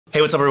Hey,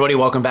 what's up everybody?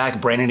 Welcome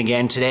back. Brandon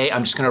again. Today,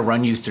 I'm just gonna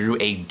run you through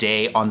a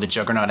day on the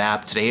Juggernaut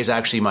app. Today is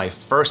actually my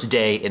first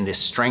day in this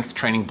strength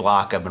training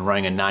block. I've been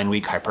running a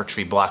 9-week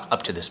hypertrophy block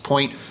up to this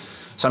point.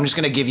 So I'm just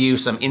gonna give you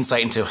some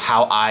insight into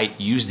how I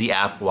use the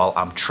app while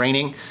I'm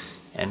training,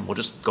 and we'll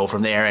just go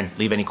from there and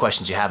leave any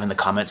questions you have in the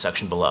comment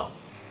section below.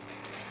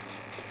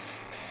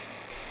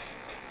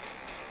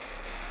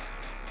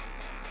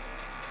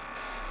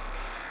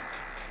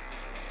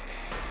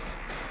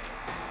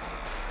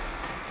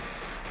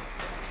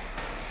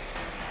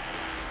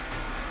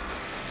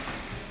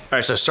 All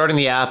right, so starting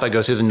the app, I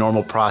go through the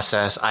normal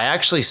process. I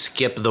actually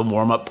skip the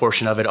warm-up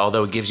portion of it,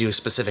 although it gives you a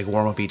specific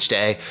warm-up each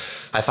day.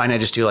 I find I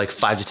just do like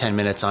 5 to 10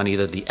 minutes on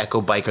either the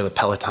Echo bike or the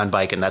Peloton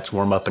bike, and that's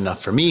warm-up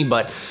enough for me.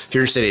 But if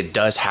you're interested, it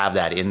does have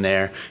that in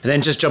there. And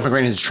then just jumping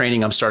right into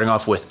training, I'm starting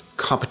off with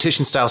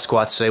competition style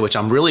squats today, which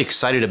I'm really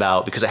excited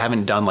about because I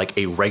haven't done like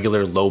a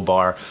regular low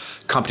bar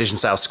competition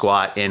style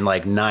squat in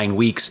like 9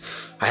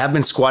 weeks. I have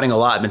been squatting a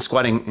lot. I've been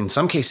squatting in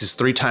some cases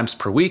 3 times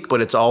per week,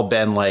 but it's all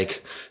been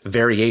like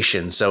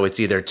variation. So it's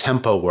either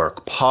tempo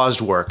work, paused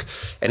work.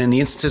 And in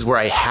the instances where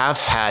I have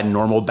had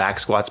normal back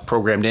squats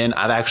programmed in,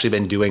 I've actually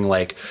been doing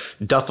like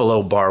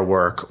Duffalo bar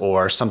work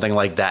or something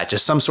like that,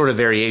 just some sort of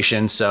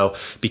variation. So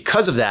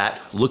because of that,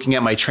 looking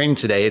at my training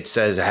today, it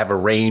says I have a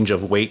range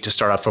of weight to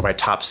start off for my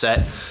top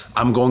set.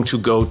 I'm going to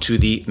go to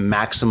the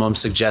maximum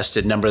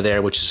suggested number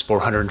there, which is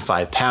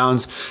 405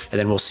 pounds. And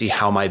then we'll see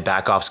how my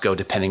back offs go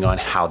depending on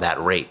how that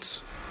rates.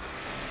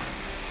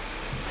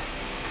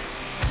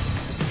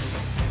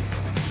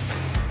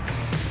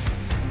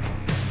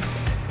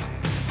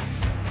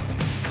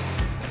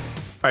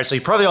 All right, so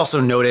you probably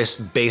also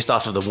noticed based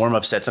off of the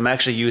warm-up sets, I'm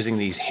actually using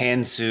these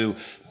Hansu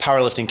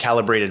powerlifting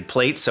calibrated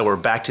plates. So we're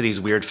back to these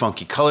weird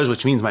funky colors,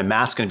 which means my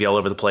math's gonna be all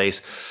over the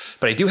place.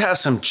 But I do have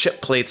some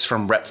chip plates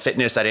from Rep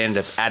Fitness that I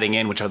ended up adding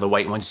in, which are the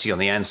white ones you see on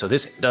the end. So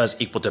this does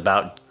equal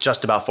to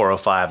just about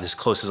 405, as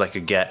close as I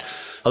could get.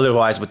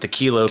 Otherwise, with the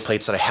kilo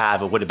plates that I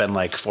have, it would have been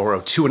like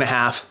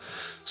 402.5.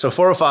 So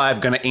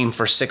 405, gonna aim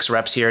for 6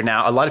 reps here.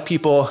 Now, a lot of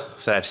people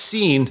that I've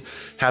seen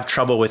have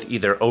trouble with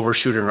either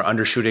overshooting or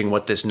undershooting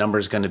what this number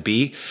is gonna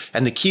be.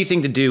 And the key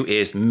thing to do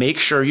is make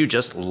sure you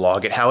just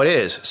log it how it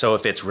is. So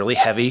if it's really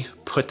heavy,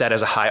 put that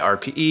as a high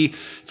RPE.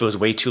 If it was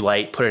way too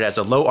light, put it as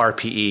a low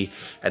RPE.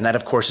 And that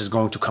of course is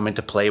going to come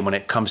into play when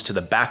it comes to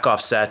the back off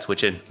sets,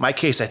 which in my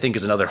case, I think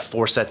is another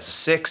 4 sets of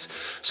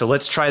 6. So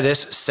let's try this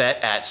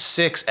set at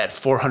 6 at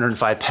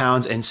 405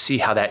 pounds and see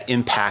how that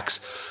impacts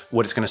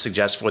what it's gonna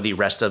suggest for the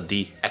rest of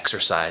the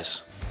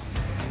exercise.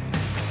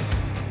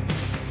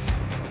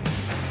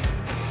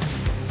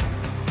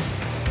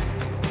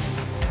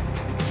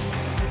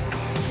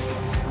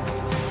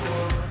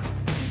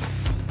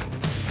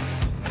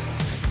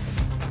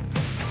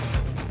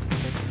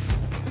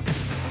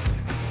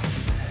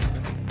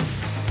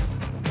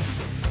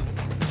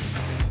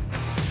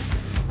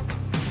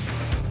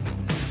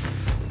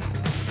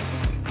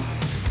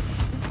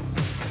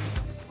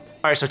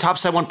 All right, so top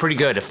set went pretty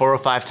good. At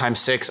 405 times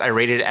 6, I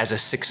rated it as a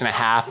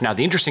 6.5. Now,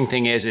 the interesting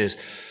thing is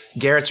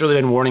Garrett's really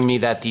been warning me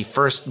that the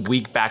first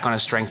week back on a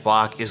strength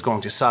block is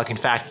going to suck. In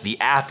fact,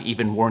 the app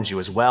even warns you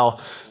as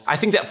well. I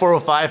think that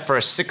 405 for a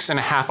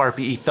 6.5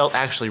 RPE felt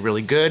actually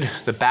really good.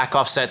 The back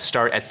off sets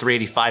start at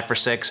 385 for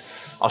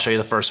 6. I'll show you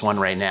the first one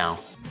right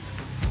now.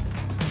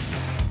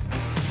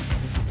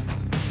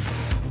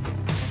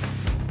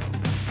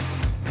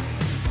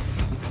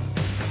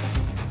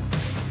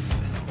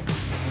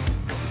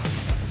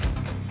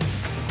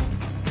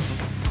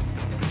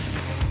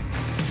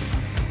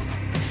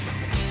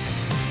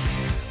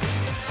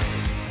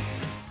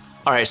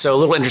 All right, so a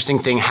little interesting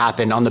thing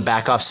happened on the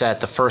back off set.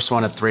 The first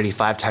one of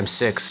 385 times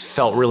 6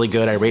 felt really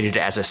good. I rated it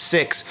as a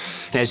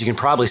 6. And as you can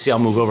probably see, I'll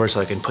move over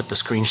so I can put the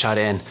screenshot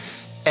in.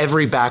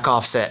 Every back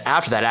off set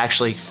after that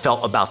actually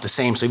felt about the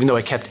same. So even though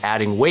I kept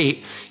adding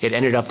weight, it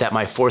ended up that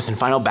my 4th and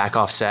final back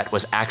off set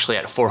was actually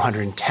at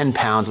 410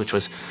 pounds, which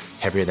was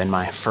heavier than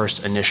my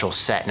first initial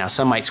set. Now,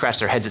 some might scratch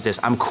their heads at this.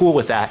 I'm cool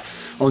with that,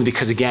 only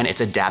because again,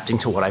 it's adapting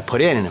to what I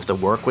put in. And if the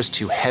work was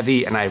too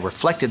heavy and I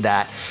reflected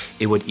that,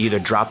 it would either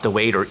drop the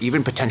weight or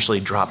even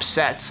potentially drop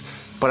sets.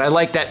 But I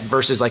like that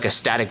versus like a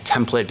static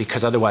template,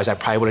 because otherwise I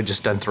probably would have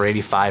just done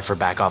 385 for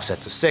back off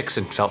sets of 6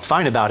 and felt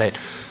fine about it.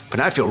 But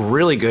now I feel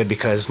really good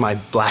because my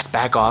last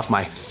back off,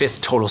 my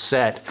 5th total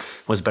set,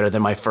 was better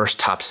than my first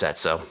top set.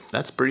 So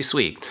that's pretty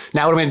sweet.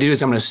 Now what I'm gonna do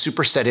is I'm gonna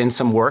superset in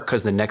some work,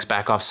 because the next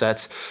back off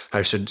sets,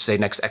 I should say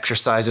next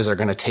exercises, are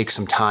gonna take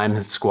some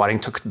time. Squatting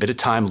took a bit of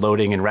time,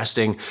 loading and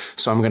resting.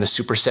 So I'm gonna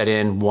superset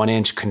in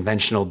 1-inch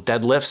conventional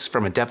deadlifts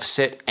from a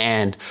deficit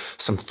and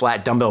some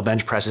flat dumbbell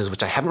bench presses,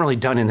 which I haven't really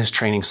done in this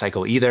training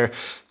cycle either.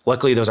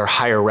 Luckily, those are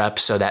higher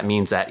reps, so that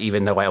means that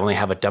even though I only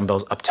have a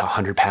dumbbells up to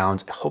 100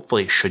 pounds,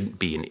 hopefully it shouldn't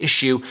be an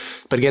issue.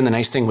 But again, the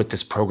nice thing with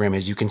this program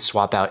is you can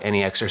swap out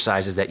any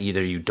exercises that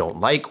either you don't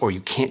like or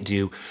you can't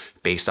do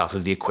based off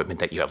of the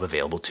equipment that you have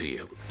available to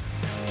you.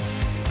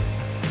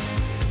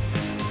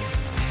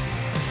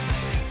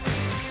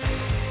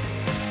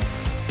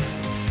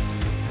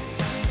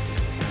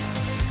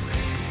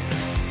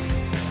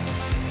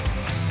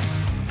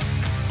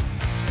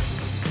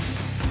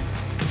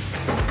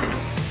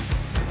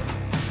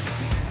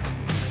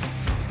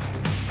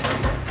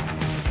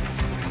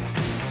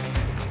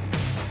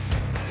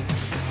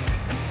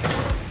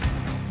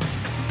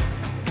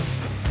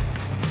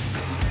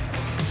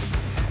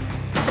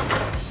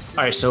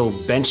 All right, so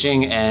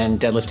benching and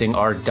deadlifting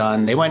are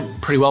done. They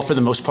went pretty well for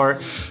the most part.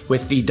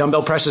 With the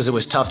dumbbell presses, it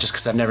was tough just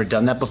because I've never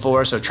done that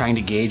before, so trying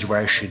to gauge where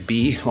I should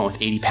be. I went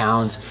with 80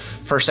 pounds.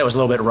 First set was a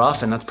little bit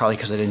rough, and that's probably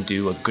because I didn't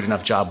do a good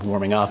enough job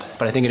warming up,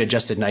 but I think it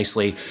adjusted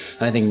nicely,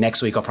 and I think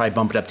next week I'll probably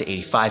bump it up to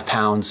 85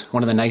 pounds.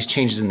 One of the nice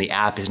changes in the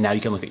app is now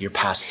you can look at your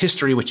past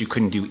history, which you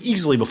couldn't do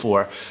easily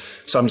before.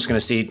 So I'm just gonna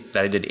see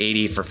that I did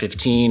 80 for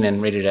 15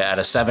 and rated it at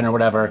a 7 or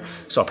whatever.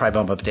 So I'll probably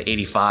bump up to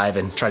 85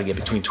 and try to get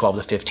between 12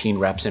 to 15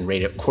 reps and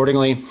rate it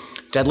accordingly.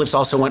 Deadlifts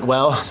also went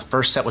well. The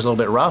first set was a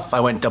little bit rough. I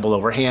went double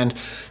overhand,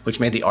 which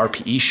made the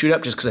RPE shoot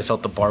up just because I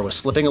felt the bar was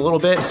slipping a little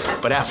bit.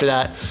 But after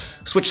that,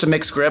 switched to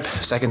mixed grip.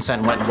 Second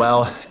set went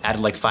well,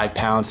 added like 5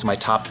 pounds to my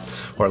top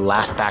or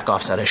last back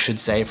off set, I should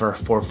say, for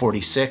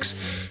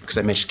 446 because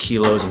I mixed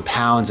kilos and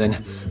pounds. And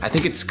I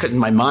think it's in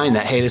my mind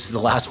that, hey, this is the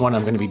last one.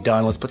 I'm going to be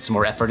done. Let's put some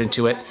more effort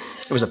into it.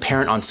 It was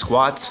apparent on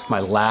squats. My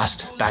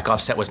last back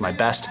off set was my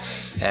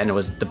best, and it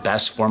was the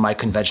best for my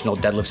conventional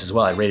deadlifts as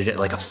well. I rated it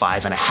like a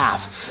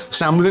 5.5.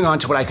 So now moving on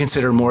to what I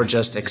consider more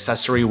just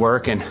accessory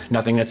work and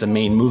nothing that's a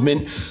main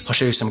movement. I'll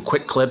show you some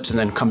quick clips and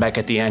then come back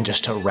at the end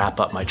just to wrap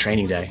up my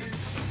training day.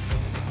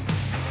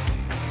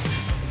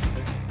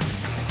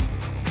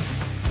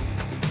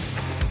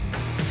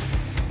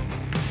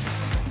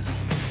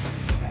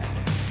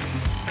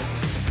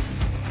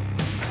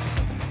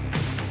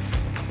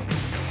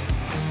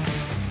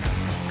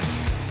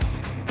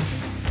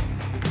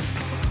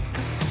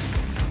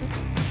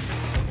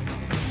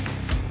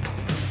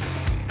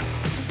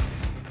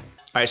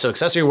 All right, so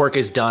accessory work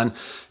is done.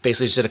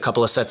 Basically just did a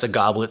couple of sets of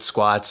goblet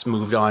squats,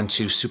 moved on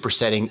to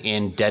supersetting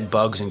in dead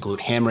bugs and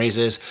glute ham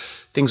raises.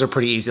 Things are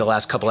pretty easy the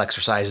last couple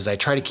exercises. I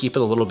try to keep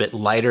it a little bit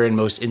lighter in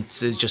most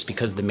instances just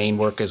because the main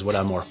work is what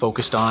I'm more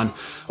focused on.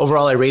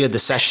 Overall, I rated the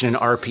session in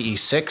RPE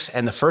 6,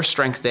 and the first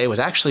strength day was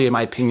actually, in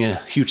my opinion,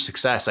 a huge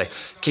success. I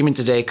came in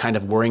today kind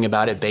of worrying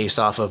about it based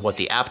off of what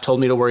the app told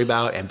me to worry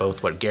about and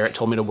both what Garrett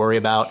told me to worry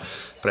about.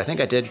 But I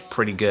think I did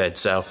pretty good.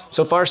 So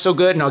far so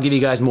good, and I'll give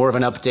you guys more of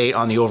an update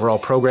on the overall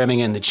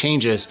programming and the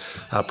changes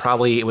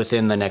probably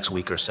within the next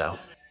week or so.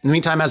 In the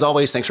meantime, as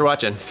always, thanks for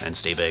watching and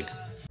stay big.